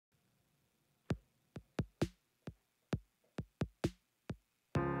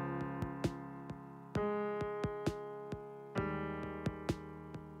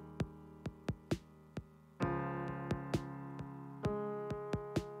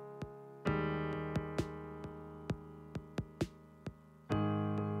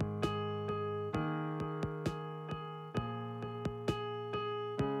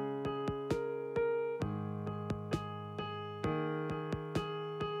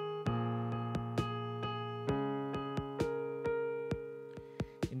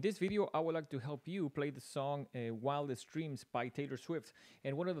In this video, I would like to help you play the song Wildest Dreams by Taylor Swift.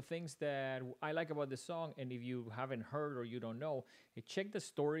 And one of the things that I like about this song, and if you haven't heard or you don't know, check the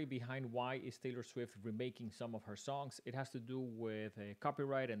story behind why is Taylor Swift remaking some of her songs. It has to do with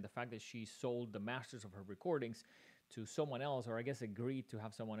copyright and the fact that she sold the masters of her recordings to someone else, or I guess agreed to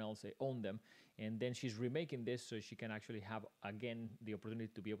have someone else own them. And then she's remaking this so she can actually have, again, the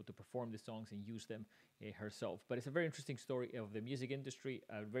opportunity to be able to perform the songs and use them herself. But it's a very interesting story of the music industry,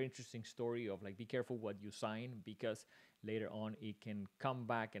 a very interesting story of like, be careful what you sign, because later on it can come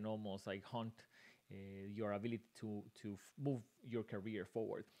back and almost like haunt your ability to move your career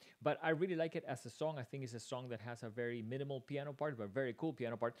forward. But I really like it as a song. I think it's a song that has a very minimal piano part, but very cool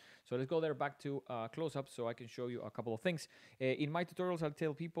piano part. So let's go there back to close-up so I can show you a couple of things. In my tutorials, I'll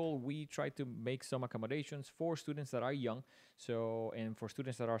tell people we try to make some accommodations for students that are young, and for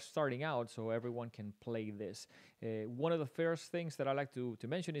students that are starting out, so everyone can play this. One of the first things that I like to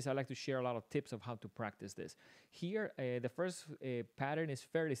mention is I like to share a lot of tips of how to practice this. Here, the first pattern is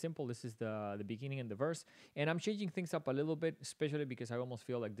fairly simple. This is the beginning and the verse, and I'm changing things up a little bit, especially because I almost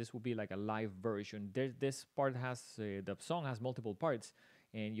feel like this will be like a live version. This part has, the song has multiple parts,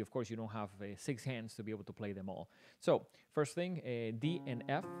 and of course you don't have 6 hands to be able to play them all. So first thing, D and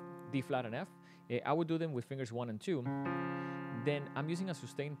F, D flat and F. I would do them with fingers 1 and 2. Then I'm using a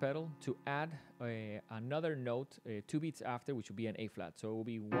sustain pedal to add another note 2 beats after, which will be an A flat. So it will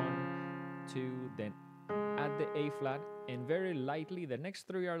be 1, 2, then add the A flat, and very lightly, the next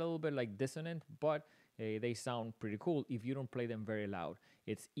 3 are a little bit like dissonant, but they sound pretty cool if you don't play them very loud.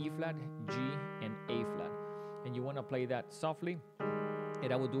 It's E flat, G, and A flat. And you want to play that softly.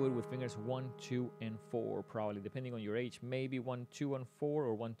 And I would do it with fingers 1, 2, and 4, probably, depending on your age. Maybe 1, 2, and 4,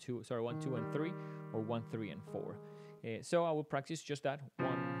 or 1, 2, and 3, or 1, 3, and 4. So I will practice just that.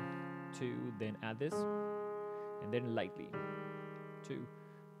 1, 2, then add this, and then lightly. 2,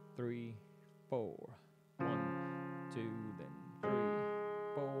 3, 4. 1, 2, then 3,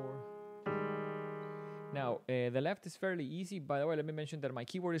 4. Now, the left is fairly easy. By the way, let me mention that my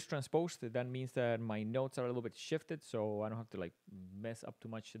keyboard is transposed. That means that my notes are a little bit shifted, so I don't have to like mess up too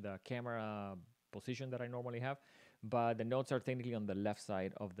much the camera position that I normally have. But the notes are technically on the left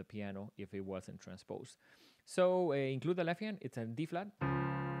side of the piano if it wasn't transposed. So include the left hand. It's a D flat, and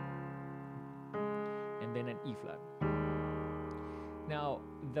then an E flat. Now,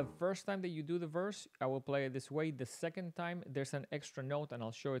 the first time that you do the verse, I will play it this way. The second time, there's an extra note, and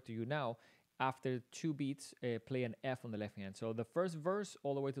I'll show it to you now. After 2 beats, play an F on the left hand. So the first verse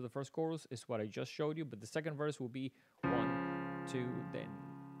all the way to the first chorus is what I just showed you, but the second verse will be 1, 2, then.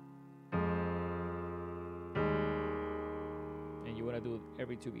 And you want to do it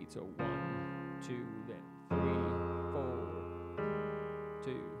every 2 beats. So 1, 2, then 3, 4,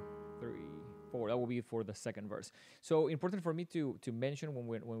 2, 3, 4. That will be for the second verse. So important for me to mention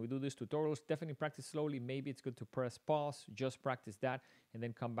when we do these tutorials, definitely practice slowly. Maybe it's good to press pause, just practice that, and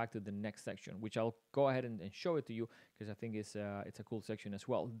then come back to the next section, which I'll go ahead and show it to you because I think it's a cool section as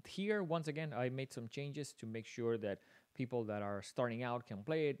well. Here, once again, I made some changes to make sure that people that are starting out can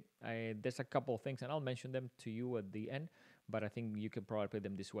play it. There's a couple of things, and I'll mention them to you at the end, but I think you can probably play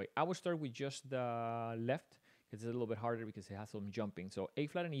them this way. I will start with just the left because it's a little bit harder because it has some jumping. So A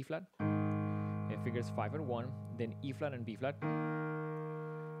flat and E flat. Fingers 5 and 1, then E flat and B flat,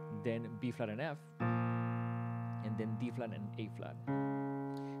 then B flat and F, and then D flat and A flat.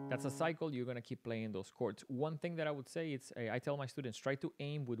 That's a cycle. You're gonna keep playing those chords. One thing that I would say is I tell my students, try to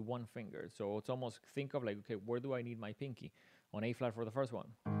aim with 1 finger. So it's almost think of like, okay, where do I need my pinky? On A flat for the first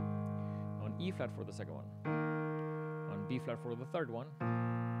one, on E flat for the second one, on B flat for the third one,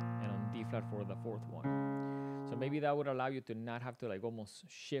 and on D flat for the fourth one. So maybe that would allow you to not have to like almost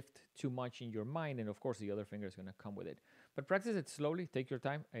shift too much in your mind, and of course the other finger is going to come with it. But practice it slowly, take your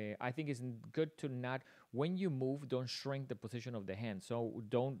time. I think it's good to not, when you move, don't shrink the position of the hand. So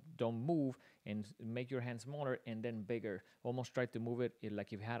don't move and make your hand smaller and then bigger. Almost try to move it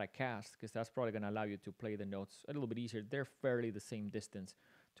like if you had a cast, because that's probably going to allow you to play the notes a little bit easier. They're fairly the same distance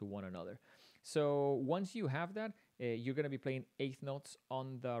to one another. So once you have that, you're going to be playing 8th notes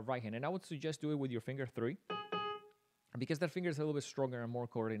on the right hand. And I would suggest do it with your finger 3. Because that finger is a little bit stronger and more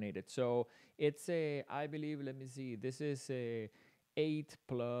coordinated. So it's I believe, let me see, this is 8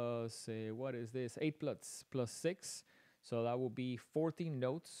 plus, what is this? 8 plus 6. So that will be 14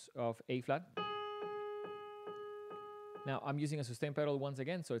 notes of A flat. Now I'm using a sustain pedal once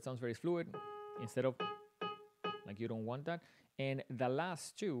again, so it sounds very fluid instead of like you don't want that. And the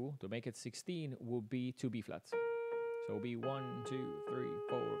last 2, to make it 16, will be 2 B flats. So it'll be 1, 2, 3,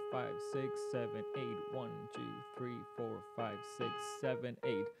 4, 5, 6, 7, 8. 1, 2, 3, 4, 5, 6, 7,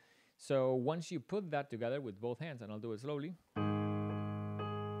 8. So once you put that together with both hands, and I'll do it slowly.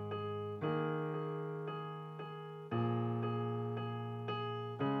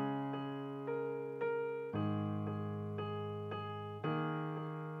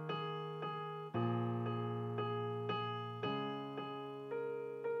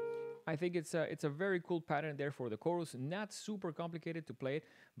 I think it's a very cool pattern there for the chorus. Not super complicated to play it,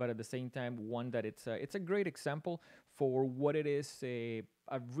 but at the same time, one that it's a great example for what it is, a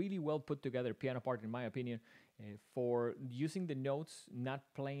really well put together piano part, in my opinion, for using the notes, not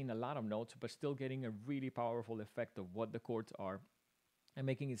playing a lot of notes, but still getting a really powerful effect of what the chords are and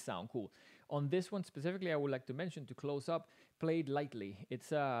making it sound cool. On this one specifically, I would like to mention, to close up, play it lightly. It's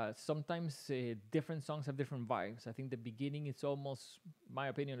sometimes different songs have different vibes. I think the beginning is almost, my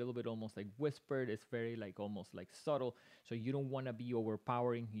opinion, a little bit almost like whispered. It's very like almost like subtle, so you don't want to be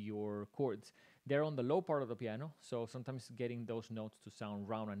overpowering your chords. They're on the low part of the piano, so sometimes getting those notes to sound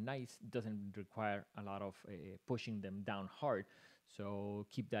round and nice doesn't require a lot of pushing them down hard. So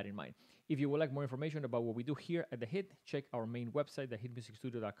keep that in mind. If you would like more information about what we do here at The Hit, check our main website,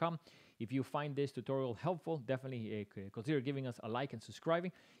 thehitmusicstudio.com. If you find this tutorial helpful, definitely consider giving us a like and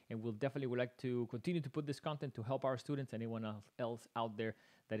subscribing. And we'll definitely would like to continue to put this content to help our students, anyone else out there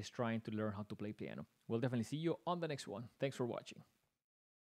that is trying to learn how to play piano. We'll definitely see you on the next one. Thanks for watching.